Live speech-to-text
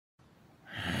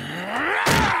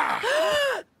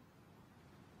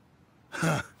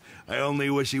I only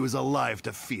wish he was alive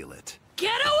to feel it.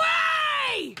 Get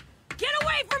away! Get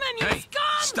away from him, you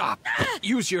scum! Stop!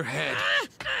 Use your head.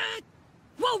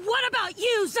 Well, what about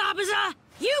you, Zabuza?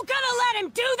 You gonna let him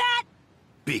do that?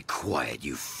 Be quiet,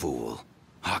 you fool.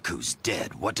 Haku's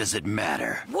dead. What does it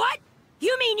matter? What?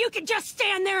 You mean you could just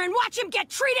stand there and watch him get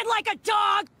treated like a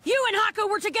dog? You and Haku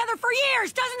were together for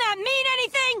years. Doesn't that mean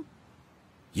anything?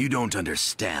 You don't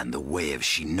understand the way of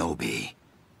shinobi.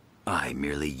 I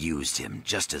merely used him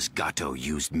just as Gato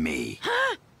used me.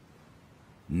 Huh?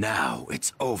 Now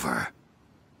it's over.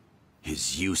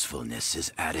 His usefulness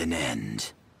is at an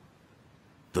end.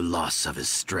 The loss of his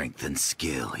strength and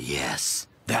skill, yes,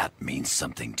 that means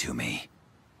something to me.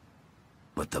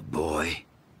 But the boy,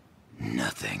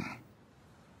 nothing.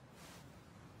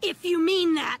 If you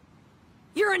mean that,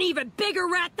 you're an even bigger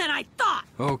rat than I thought.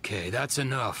 Okay, that's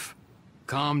enough.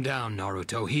 Calm down,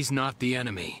 Naruto. He's not the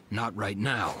enemy. Not right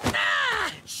now.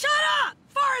 Ah! Shut up!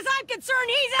 Far as I'm concerned,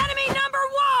 he's enemy number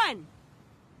one!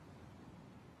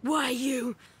 Why,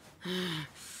 you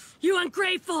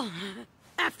ungrateful.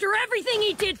 After everything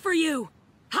he did for you,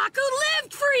 Haku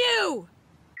lived for you!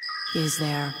 Is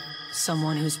there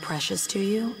someone who's precious to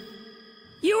you?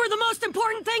 You were the most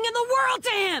important thing in the world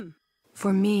to him!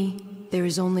 For me, there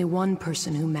is only one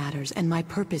person who matters, and my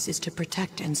purpose is to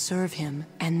protect and serve him,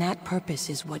 and that purpose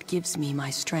is what gives me my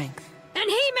strength. And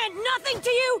he meant nothing to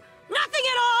you? Nothing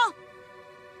at all?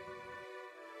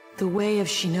 The way of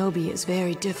shinobi is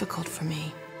very difficult for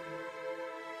me.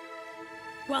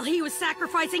 While he was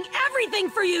sacrificing everything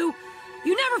for you,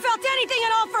 you never felt anything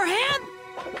at all for him?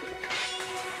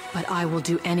 But I will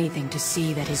do anything to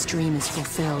see that his dream is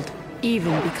fulfilled,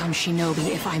 even become shinobi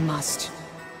if I must.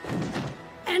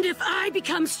 And if I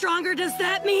become stronger, does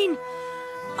that mean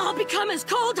I'll become as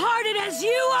cold-hearted as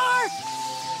you are?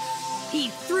 He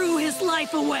threw his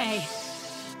life away.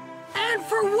 And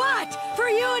for what? For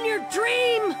you and your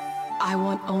dream? I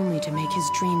want only to make his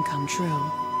dream come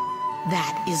true.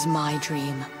 That is my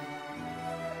dream.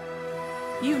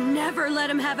 You never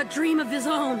let him have a dream of his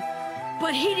own,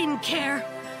 but he didn't care.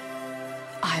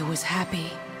 I was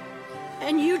happy.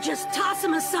 And you just toss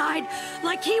him aside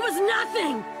like he was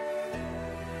nothing.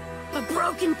 A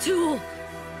broken tool.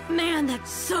 Man,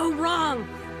 that's so wrong.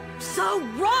 So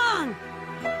wrong!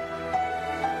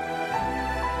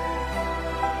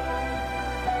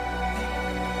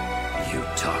 You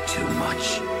talk too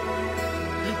much.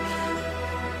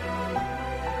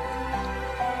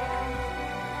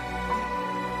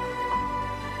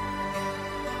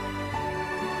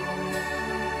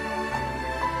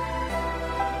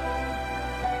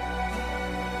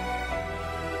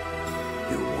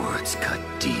 Your words cut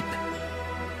deep.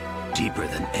 Deeper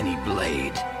than any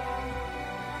blade.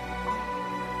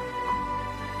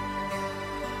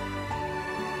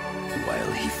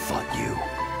 While he fought you,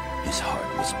 his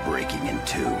heart was breaking in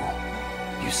two.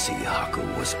 You see, Haku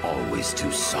was always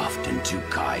too soft and too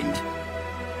kind.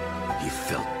 He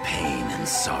felt pain and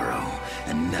sorrow,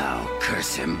 and now,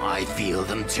 curse him, I feel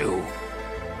them too.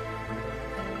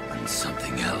 And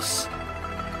something else.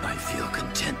 I feel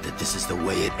content that this is the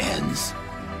way it ends.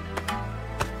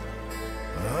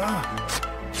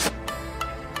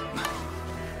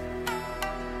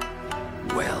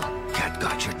 Well, cat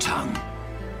got your tongue.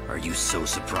 Are you so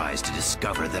surprised to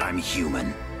discover that I'm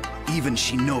human? Even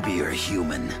shinobi are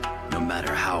human. No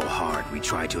matter how hard we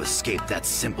try to escape that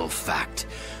simple fact,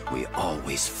 we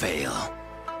always fail.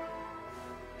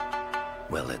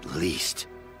 Well, at least,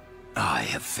 I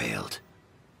have failed.